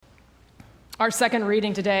Our second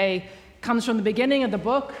reading today comes from the beginning of the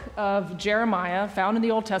book of Jeremiah, found in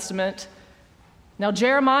the Old Testament. Now,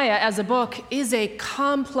 Jeremiah as a book is a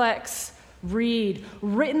complex read,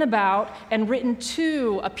 written about and written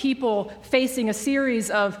to a people facing a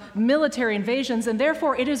series of military invasions, and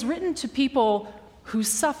therefore it is written to people who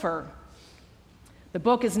suffer. The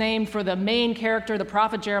book is named for the main character, the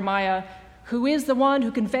prophet Jeremiah, who is the one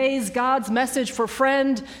who conveys God's message for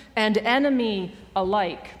friend and enemy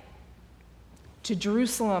alike. To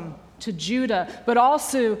Jerusalem, to Judah, but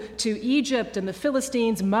also to Egypt and the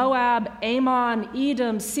Philistines, Moab, Ammon,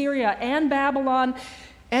 Edom, Syria, and Babylon.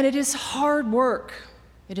 And it is hard work.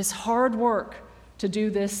 It is hard work to do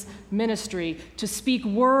this ministry, to speak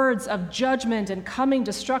words of judgment and coming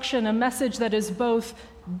destruction, a message that is both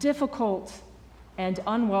difficult and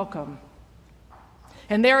unwelcome.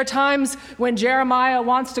 And there are times when Jeremiah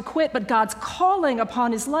wants to quit, but God's calling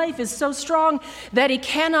upon his life is so strong that he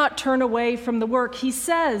cannot turn away from the work. He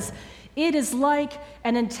says, it is like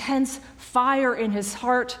an intense fire in his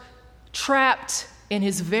heart, trapped in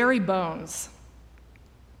his very bones.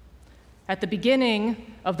 At the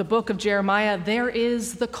beginning of the book of Jeremiah, there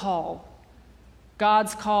is the call,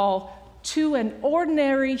 God's call to an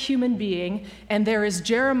ordinary human being, and there is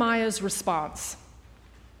Jeremiah's response.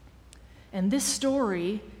 And this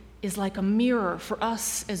story is like a mirror for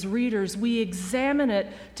us as readers. We examine it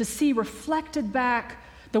to see reflected back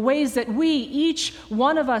the ways that we, each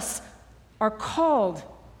one of us, are called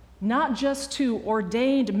not just to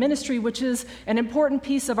ordained ministry, which is an important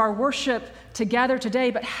piece of our worship together today,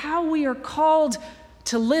 but how we are called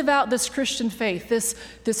to live out this Christian faith,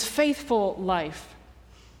 this faithful life.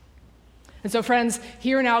 And so, friends,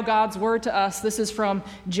 hear now God's word to us. This is from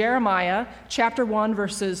Jeremiah, chapter 1,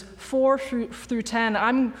 verses 4 through 10.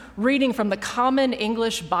 I'm reading from the Common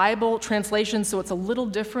English Bible translation, so it's a little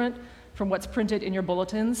different from what's printed in your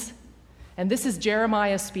bulletins. And this is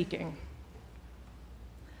Jeremiah speaking.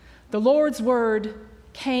 The Lord's word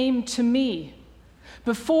came to me.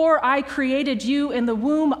 Before I created you in the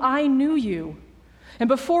womb, I knew you. And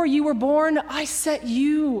before you were born, I set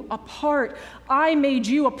you apart. I made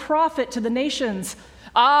you a prophet to the nations.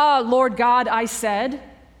 Ah, Lord God, I said,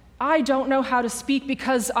 I don't know how to speak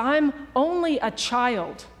because I'm only a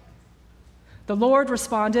child. The Lord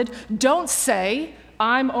responded, don't say,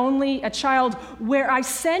 I'm only a child. Where I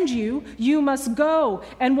send you, you must go.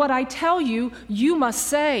 And what I tell you, you must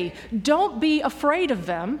say. Don't be afraid of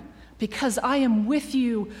them, because I am with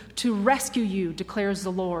you to rescue you, declares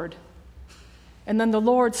the Lord. And then the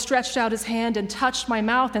Lord stretched out his hand and touched my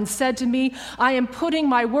mouth and said to me, I am putting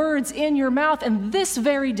my words in your mouth, and this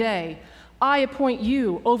very day I appoint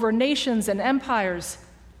you over nations and empires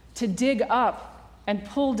to dig up and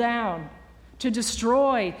pull down, to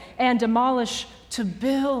destroy and demolish, to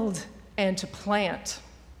build and to plant.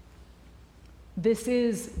 This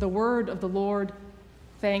is the word of the Lord.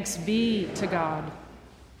 Thanks be to God.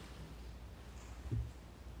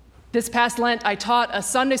 This past Lent, I taught a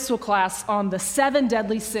Sunday school class on the 7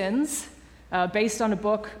 deadly sins, based on a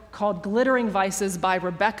book called Glittering Vices by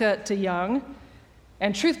Rebecca DeYoung.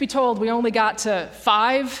 And truth be told, we only got to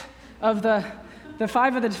 5 of the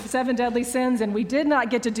 7 deadly sins, and we did not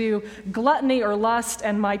get to do gluttony or lust,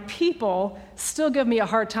 and my people still give me a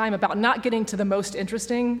hard time about not getting to the most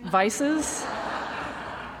interesting vices.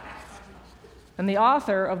 And the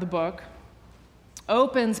author of the book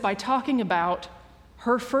opens by talking about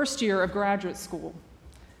her first year of graduate school.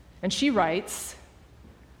 And she writes,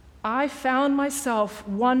 I found myself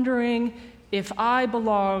wondering if I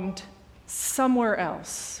belonged somewhere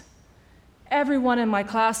else. Everyone in my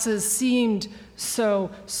classes seemed so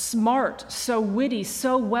smart, so witty,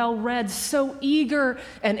 so well-read, so eager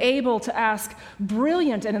and able to ask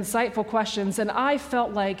brilliant and insightful questions, and I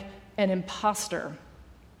felt like an imposter.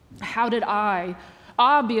 How did I,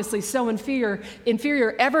 obviously so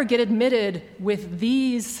inferior, ever get admitted with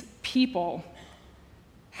these people?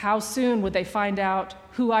 How soon would they find out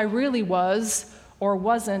who I really was or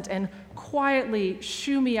wasn't and quietly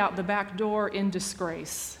shoo me out the back door in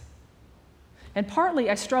disgrace? And partly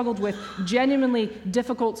I struggled with genuinely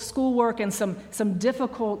difficult schoolwork and some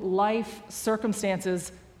difficult life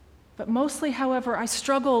circumstances. But mostly, however, I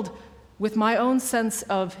struggled with my own sense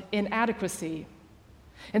of inadequacy.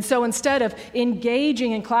 And so instead of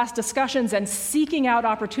engaging in class discussions and seeking out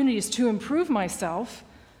opportunities to improve myself,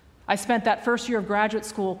 I spent that first year of graduate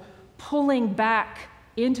school pulling back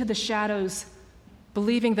into the shadows,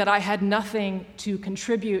 believing that I had nothing to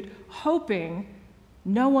contribute, hoping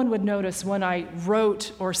no one would notice when I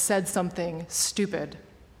wrote or said something stupid.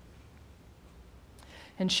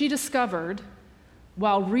 And she discovered,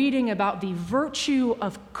 while reading about the virtue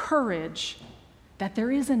of courage, that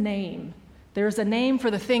there is a name There's a name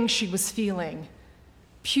for the thing she was feeling: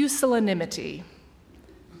 pusillanimity.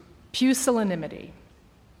 Pusillanimity,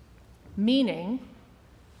 meaning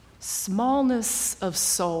smallness of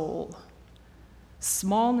soul.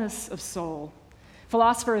 Smallness of soul.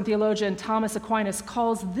 Philosopher and theologian Thomas Aquinas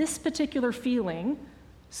calls this particular feeling,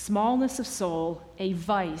 smallness of soul, a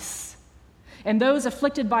vice. And those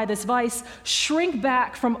afflicted by this vice shrink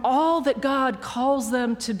back from all that God calls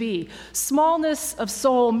them to be. Smallness of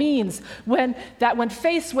soul means when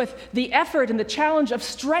faced with the effort and the challenge of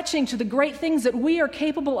stretching to the great things that we are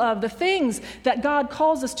capable of, the things that God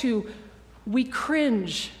calls us to, we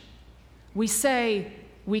cringe. We say,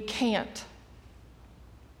 we can't.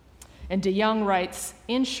 And DeYoung writes,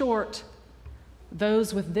 in short,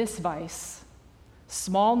 those with this vice,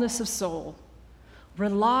 smallness of soul,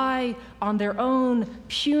 rely on their own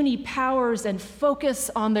puny powers and focus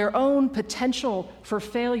on their own potential for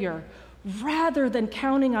failure, rather than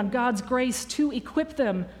counting on God's grace to equip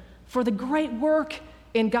them for the great work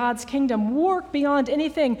in God's kingdom, work beyond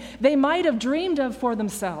anything they might have dreamed of for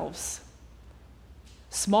themselves.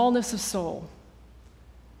 Smallness of soul.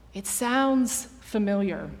 It sounds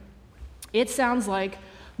familiar. It sounds like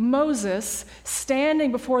Moses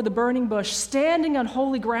standing before the burning bush, standing on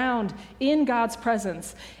holy ground in God's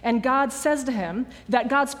presence. And God says to him that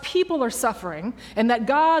God's people are suffering and that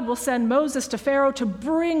God will send Moses to Pharaoh to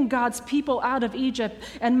bring God's people out of Egypt.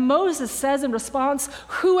 And Moses says in response,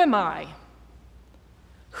 "Who am I?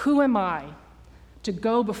 Who am I to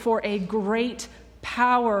go before a great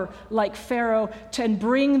power like Pharaoh and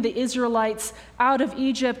bring the Israelites out of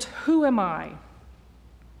Egypt? Who am I?"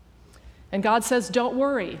 And God says, "Don't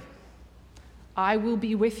worry, I will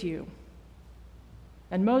be with you."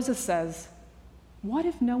 And Moses says, "What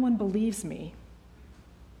if no one believes me?"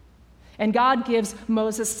 And God gives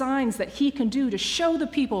Moses signs that he can do to show the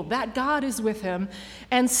people that God is with him.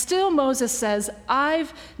 And still Moses says,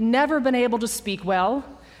 "I've never been able to speak well,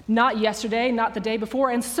 not yesterday, not the day before,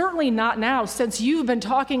 and certainly not now, since you've been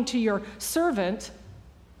talking to your servant.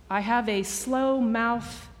 I have a slow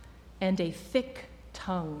mouth and a thick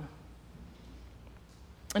tongue."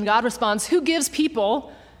 And God responds, "Who gives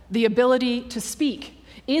people the ability to speak?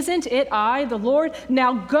 Isn't it I, the Lord?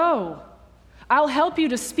 Now go. I'll help you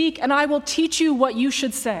to speak, and I will teach you what you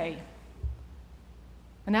should say."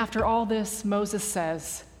 And after all this, Moses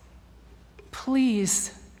says,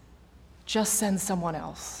 "Please, just send someone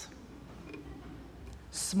else."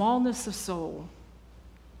 Smallness of soul.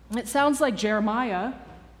 It sounds like Jeremiah.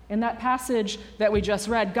 In that passage that we just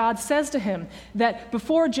read, God says to him that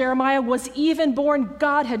before Jeremiah was even born,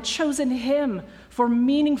 God had chosen him for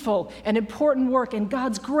meaningful and important work in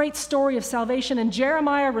God's great story of salvation. And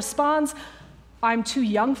Jeremiah responds, "I'm too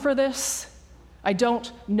young for this. I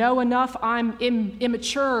don't know enough. I'm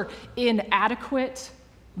immature, inadequate,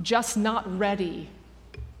 just not ready."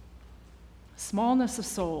 Smallness of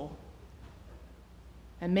soul.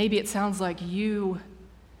 And maybe it sounds like you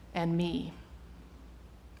and me.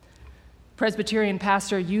 Presbyterian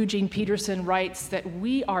pastor Eugene Peterson writes that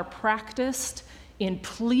we are practiced in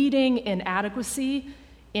pleading inadequacy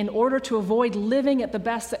in order to avoid living at the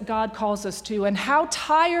best that God calls us to. And how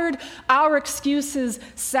tired our excuses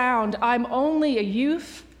sound. I'm only a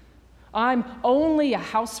youth. I'm only a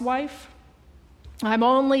housewife. I'm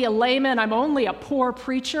only a layman. I'm only a poor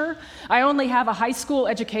preacher. I only have a high school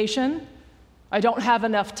education. I don't have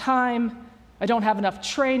enough time. I don't have enough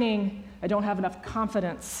training. I don't have enough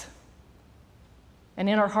confidence. And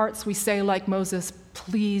in our hearts, we say, like Moses,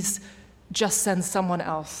 "Please, just send someone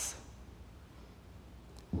else."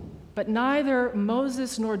 But neither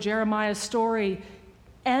Moses nor Jeremiah's story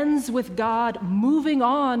ends with God moving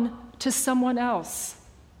on to someone else.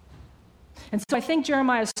 And so I think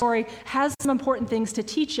Jeremiah's story has some important things to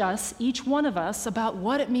teach us, each one of us, about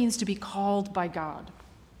what it means to be called by God.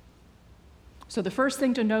 So the first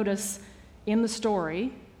thing to notice in the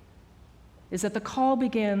story is that the call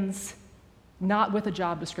begins not with a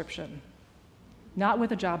job description. Not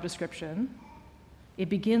with a job description. It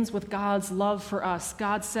begins with God's love for us.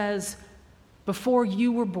 God says, "Before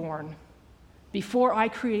you were born, before I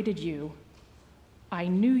created you, I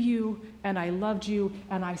knew you and I loved you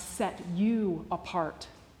and I set you apart."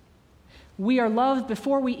 We are loved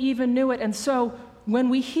before we even knew it. And so when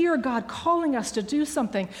we hear God calling us to do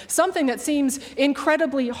something that seems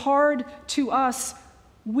incredibly hard to us,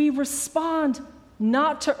 we respond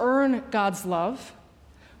not to earn God's love.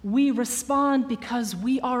 We respond because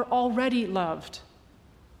we are already loved.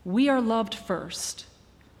 We are loved first.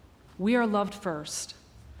 We are loved first.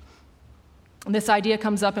 And this idea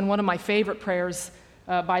comes up in one of my favorite prayers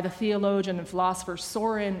by the theologian and philosopher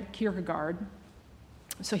Soren Kierkegaard.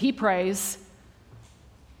 So he prays,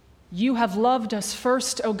 You have loved us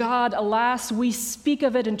first, O God. Alas, we speak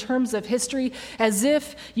of it in terms of history as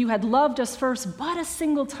if you had loved us first but a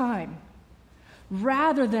single time.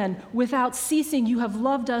 Rather than without ceasing, you have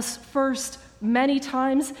loved us first many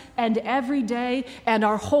times and every day and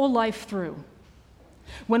our whole life through.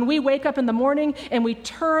 When we wake up in the morning and we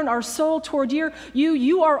turn our soul toward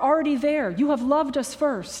you are already there. You have loved us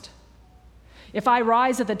first. If I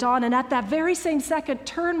rise at the dawn and at that very same second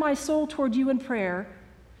turn my soul toward you in prayer,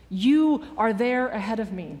 you are there ahead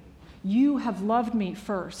of me. You have loved me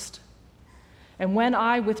first. And when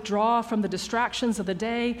I withdraw from the distractions of the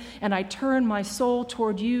day and I turn my soul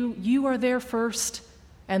toward you, you are there first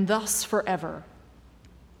and thus forever.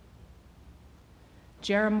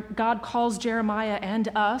 God calls Jeremiah and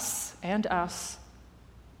us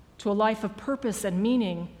to a life of purpose and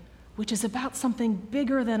meaning, which is about something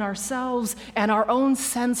bigger than ourselves and our own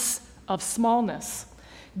sense of smallness.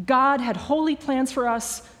 God had holy plans for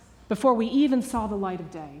us before we even saw the light of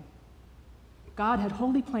day. God had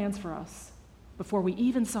holy plans for us before we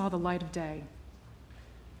even saw the light of day.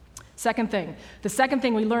 The second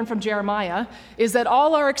thing we learn from Jeremiah is that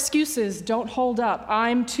all our excuses don't hold up.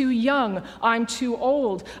 I'm too young. I'm too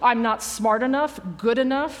old. I'm not smart enough, good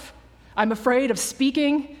enough. I'm afraid of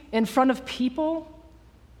speaking in front of people.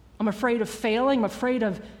 I'm afraid of failing. I'm afraid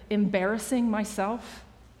of embarrassing myself.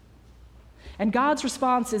 And God's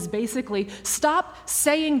response is basically, stop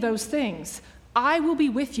saying those things. I will be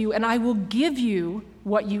with you and I will give you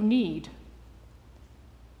what you need.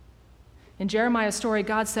 In Jeremiah's story,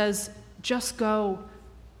 God says, just go,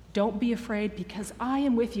 don't be afraid because I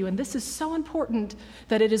am with you. And this is so important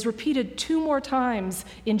that it is repeated 2 more times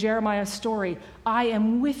in Jeremiah's story. I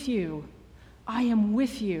am with you. I am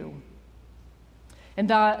with you. And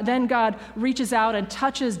then God reaches out and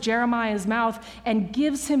touches Jeremiah's mouth and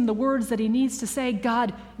gives him the words that he needs to say.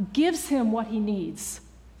 God gives him what he needs.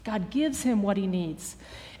 God gives him what he needs.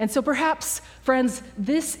 And so perhaps, friends,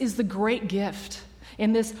 this is the great gift.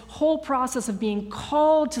 In this whole process of being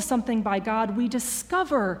called to something by God, we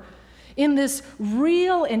discover in this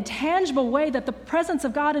real and tangible way that the presence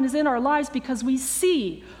of God is in our lives because we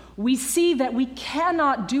see that we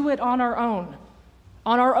cannot do it on our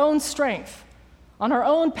own strength, on our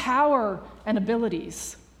own power and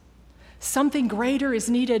abilities. Something greater is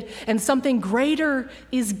needed and something greater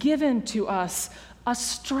is given to us, a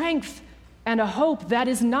strength and a hope that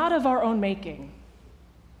is not of our own making.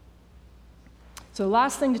 So the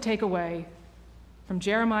last thing to take away from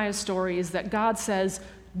Jeremiah's story is that God says,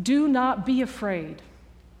 do not be afraid.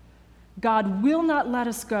 God will not let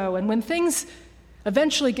us go. And when things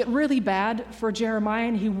eventually get really bad for Jeremiah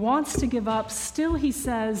and he wants to give up, still he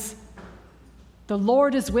says, the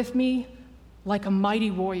Lord is with me like a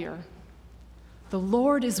mighty warrior. The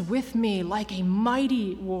Lord is with me like a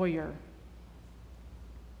mighty warrior.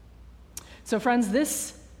 So friends,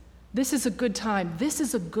 this is a good time. This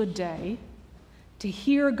is a good day to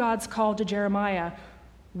hear God's call to Jeremiah.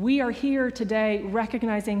 We are here today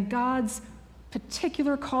recognizing God's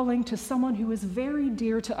particular calling to someone who is very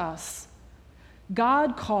dear to us.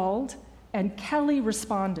 God called and Kelly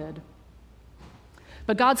responded.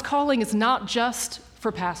 But God's calling is not just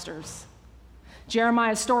for pastors.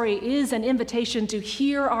 Jeremiah's story is an invitation to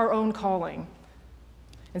hear our own calling.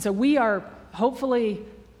 And so we are hopefully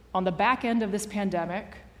on the back end of this pandemic,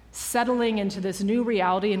 settling into this new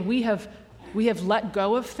reality, and we have let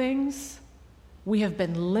go of things. We have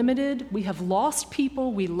been limited. We have lost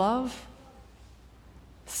people we love.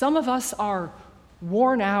 Some of us are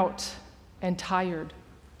worn out and tired.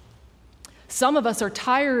 Some of us are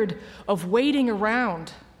tired of waiting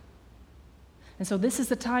around. And so this is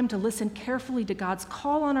the time to listen carefully to God's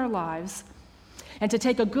call on our lives and to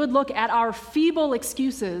take a good look at our feeble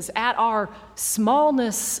excuses, at our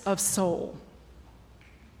smallness of soul.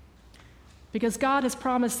 Because God has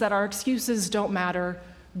promised that our excuses don't matter.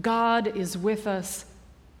 God is with us.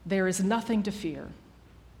 There is nothing to fear.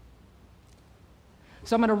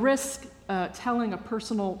 So I'm going to risk telling a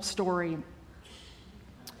personal story.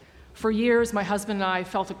 For years, my husband and I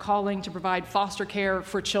felt a calling to provide foster care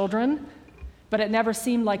for children, but it never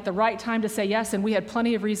seemed like the right time to say yes, and we had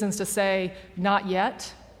plenty of reasons to say not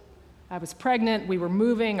yet. I was pregnant, we were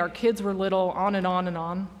moving, our kids were little, on and on and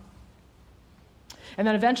on. And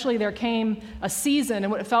then eventually there came a season, and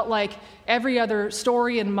what it felt like every other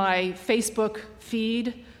story in my Facebook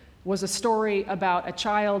feed was a story about a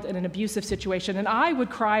child in an abusive situation. And I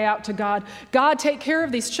would cry out to God, God, take care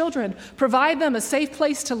of these children. Provide them a safe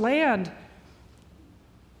place to land.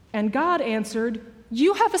 And God answered,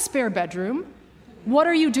 you have a spare bedroom. What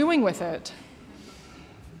are you doing with it?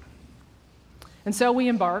 And so we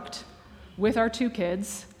embarked with our 2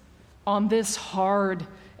 kids on this hard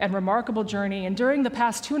and remarkable journey. And during the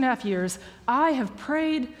past 2.5 years, I have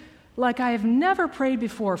prayed like I have never prayed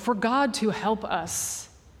before for God to help us,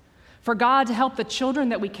 for God to help the children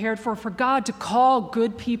that we cared for God to call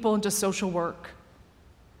good people into social work,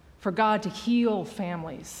 for God to heal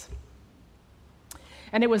families.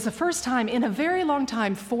 And it was the first time in a very long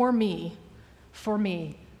time for me,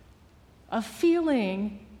 a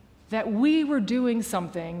feeling that we were doing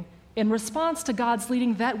something in response to God's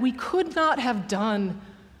leading that we could not have done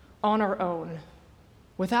on our own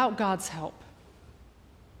without God's help.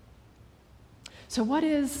 So what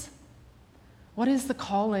is the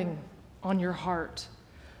calling on your heart?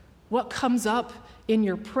 What comes up in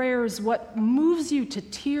your prayers? What moves you to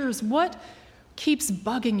tears? What keeps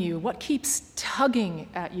bugging you? What keeps tugging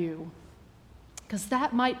at you? Because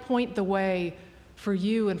that might point the way for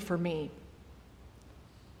you and for me.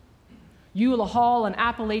 Eula Hall, an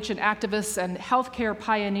Appalachian activist and healthcare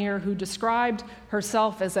pioneer who described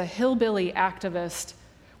herself as a hillbilly activist,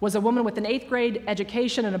 was a woman with an 8th grade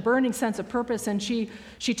education and a burning sense of purpose, and she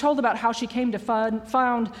told about how she came to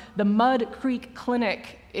found the Mud Creek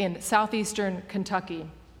Clinic in southeastern Kentucky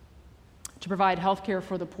to provide health care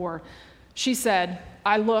for the poor. She said,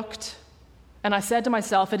 "I looked and I said to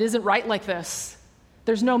myself, it isn't right like this.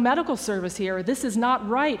 There's no medical service here. This is not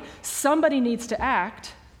right. Somebody needs to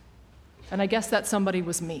act." And I guess that somebody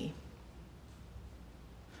was me.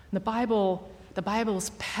 The Bible is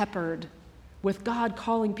peppered with God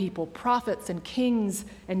calling people prophets and kings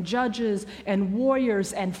and judges and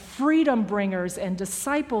warriors and freedom bringers and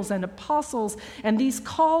disciples and apostles, and these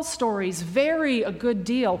call stories vary a good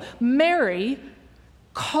deal. Mary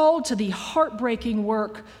called to the heartbreaking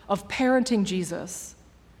work of parenting Jesus.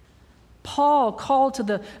 Paul called to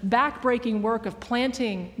the backbreaking work of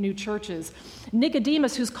planting new churches.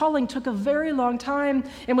 Nicodemus, whose calling took a very long time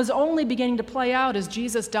and was only beginning to play out as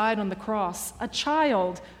Jesus died on the cross. A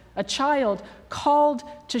child called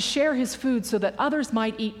to share his food so that others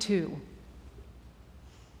might eat too.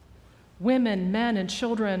 Women, men, and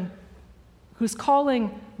children whose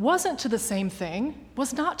calling wasn't to the same thing,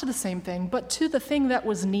 was not to the same thing, but to the thing that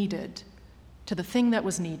was needed, to the thing that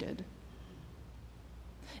was needed.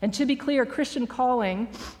 And to be clear, Christian calling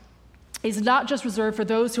is not just reserved for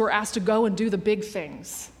those who are asked to go and do the big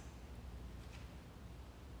things.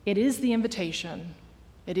 It is the invitation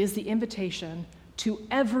to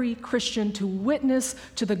every Christian to witness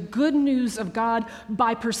to the good news of God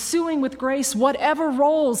by pursuing with grace whatever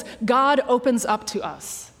roles God opens up to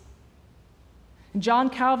us. And John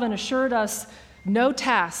Calvin assured us, no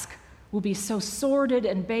task will be so sordid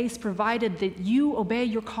and base provided that you obey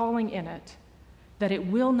your calling in it, that it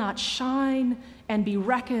will not shine and be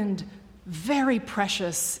reckoned very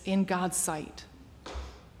precious in God's sight.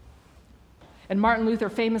 And Martin Luther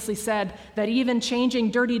famously said that even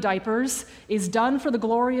changing dirty diapers is done for the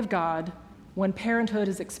glory of God when parenthood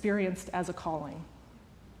is experienced as a calling.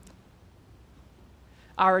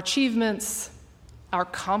 Our achievements, our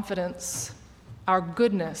confidence, our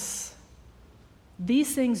goodness,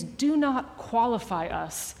 these things do not qualify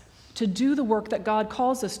us to do the work that God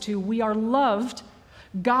calls us to. We are loved.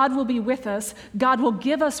 God will be with us. God will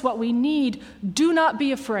give us what we need. Do not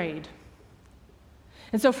be afraid.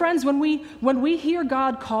 And so, friends, when we hear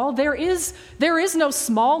God call, there is no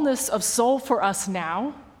smallness of soul for us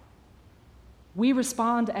now. We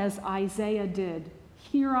respond as Isaiah did.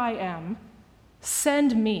 Here I am,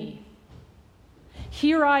 send me.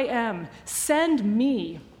 Here I am, send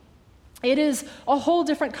me. It is a whole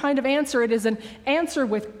different kind of answer. It is an answer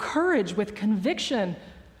with courage, with conviction,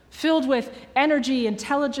 filled with energy,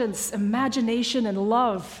 intelligence, imagination, and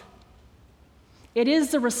love. It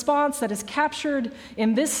is the response that is captured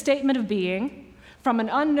in this statement of being from an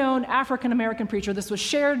unknown African-American preacher. This was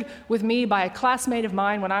shared with me by a classmate of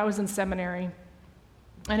mine when I was in seminary.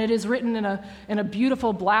 And it is written in a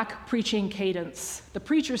beautiful black preaching cadence. The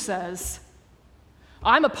preacher says,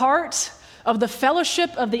 "I'm a part of the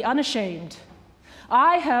fellowship of the unashamed.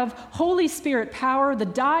 I have Holy Spirit power. The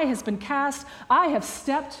die has been cast. I have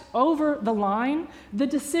stepped over the line. The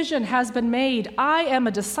decision has been made. I am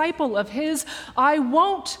a disciple of His. I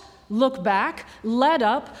won't look back, let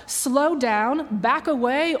up, slow down, back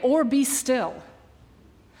away, or be still.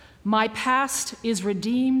 My past is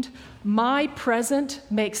redeemed. My present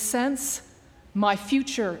makes sense. My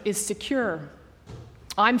future is secure.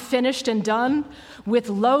 I'm finished and done with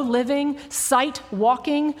low living, sight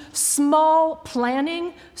walking, small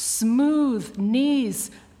planning, smooth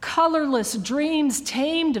knees, colorless dreams,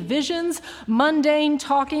 tamed visions, mundane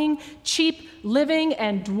talking, cheap living,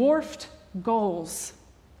 and dwarfed goals.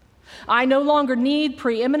 I no longer need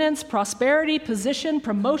preeminence, prosperity, position,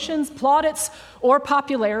 promotions, plaudits, or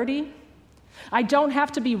popularity. I don't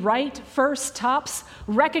have to be right, first, tops,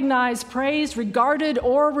 recognized, praised, regarded,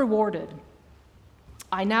 or rewarded.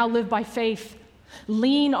 I now live by faith,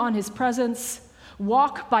 lean on his presence,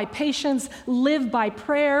 walk by patience, live by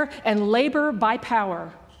prayer, and labor by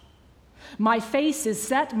power. My face is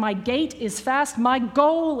set, my gait is fast, my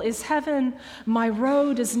goal is heaven, my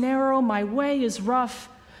road is narrow, my way is rough,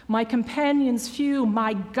 my companions few,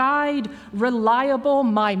 my guide reliable,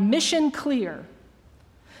 my mission clear.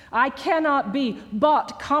 I cannot be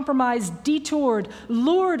bought, compromised, detoured,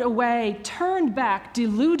 lured away, turned back,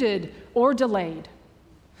 deluded, or delayed.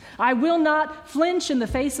 I will not flinch in the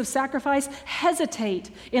face of sacrifice,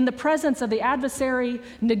 hesitate in the presence of the adversary,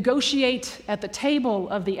 negotiate at the table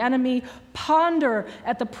of the enemy, ponder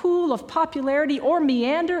at the pool of popularity, or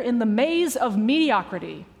meander in the maze of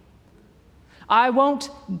mediocrity. I won't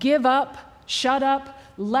give up, shut up,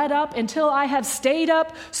 let up until I have stayed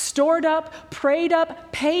up, stored up, prayed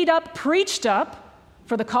up, paid up, preached up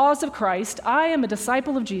for the cause of Christ. I am a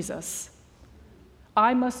disciple of Jesus.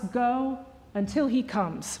 I must go until he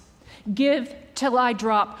comes. Give till I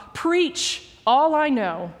drop. Preach all I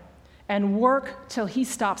know and work till he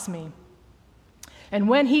stops me. And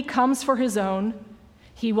when he comes for his own,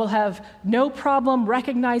 he will have no problem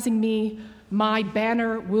recognizing me. My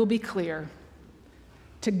banner will be clear.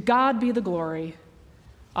 To God be the glory.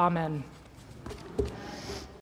 Amen.